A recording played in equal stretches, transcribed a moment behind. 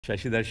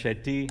Shashidhar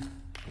Shetty,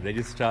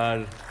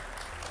 Registrar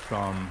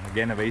from,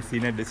 again, a very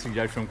senior district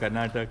judge from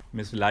Karnataka.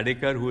 Mr.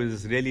 Ladekar, who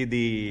is really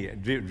the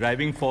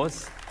driving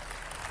force.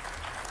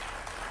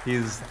 He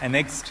is an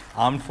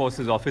ex-armed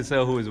forces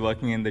officer who is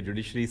working in the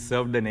judiciary,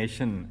 served the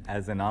nation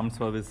as an armed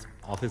service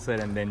officer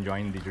and then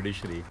joined the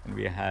judiciary. And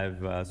we have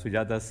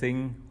Sujata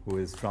Singh, who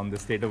is from the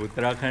state of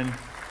Uttarakhand,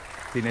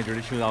 senior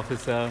judicial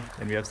officer.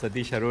 Then we have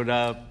Satish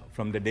Arora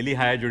from the Delhi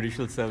Higher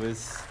Judicial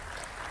Service.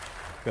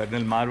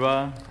 Colonel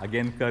Marwa,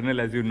 again Colonel,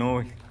 as you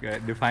know,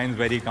 defines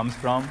where he comes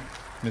from.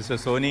 Mr.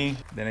 Soni,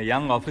 then a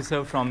young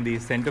officer from the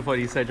Center for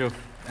Research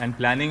and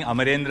Planning,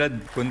 Amarendra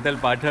Kuntal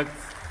Pathak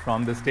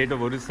from the state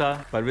of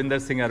Orissa,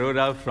 Parvinder Singh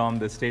Arora from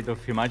the state of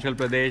Himachal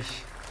Pradesh,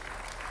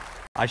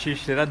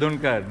 Ashish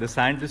Shiradhunkar, the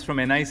scientist from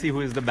NIC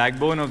who is the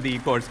backbone of the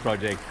eCourts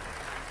project,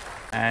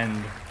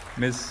 and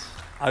Ms.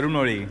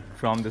 Arunori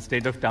from the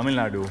state of Tamil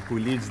Nadu who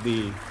leads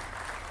the.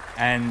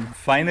 And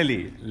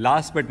finally,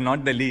 last but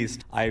not the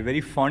least, I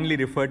very fondly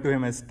refer to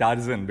him as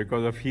Tarzan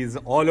because of he's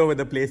all over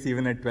the place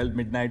even at 12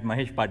 midnight,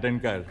 Mahesh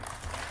Patankar,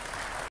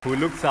 who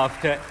looks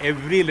after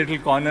every little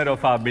corner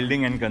of our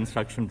building and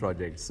construction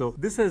projects. So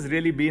this has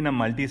really been a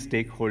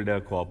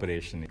multi-stakeholder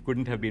cooperation. It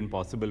couldn't have been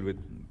possible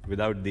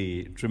without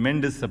the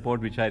tremendous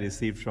support which I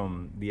received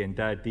from the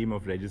entire team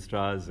of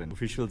registrars and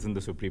officials in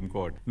the Supreme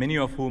Court, many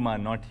of whom are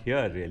not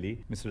here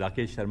really. Mr.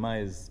 Rakesh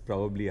Sharma is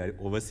probably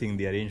overseeing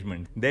the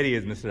arrangement. There he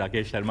is, Mr.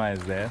 Rakesh Sharma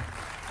is there.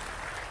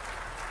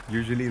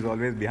 Usually is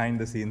always behind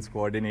the scenes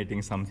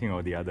coordinating something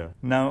or the other.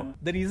 Now,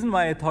 the reason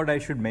why I thought I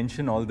should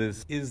mention all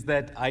this is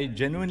that I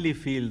genuinely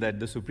feel that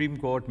the Supreme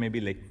Court may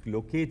be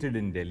located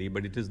in Delhi,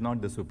 but it is not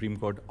the Supreme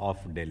Court of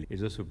Delhi.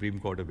 It's the Supreme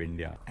Court of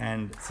India.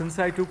 And since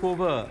I took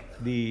over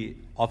the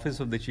Office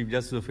of the Chief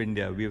Justice of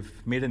India, we've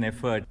made an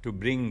effort to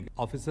bring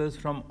officers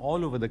from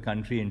all over the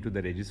country into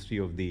the registry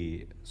of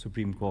the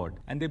Supreme Court.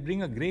 And they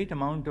bring a great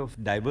amount of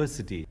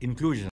diversity, inclusion.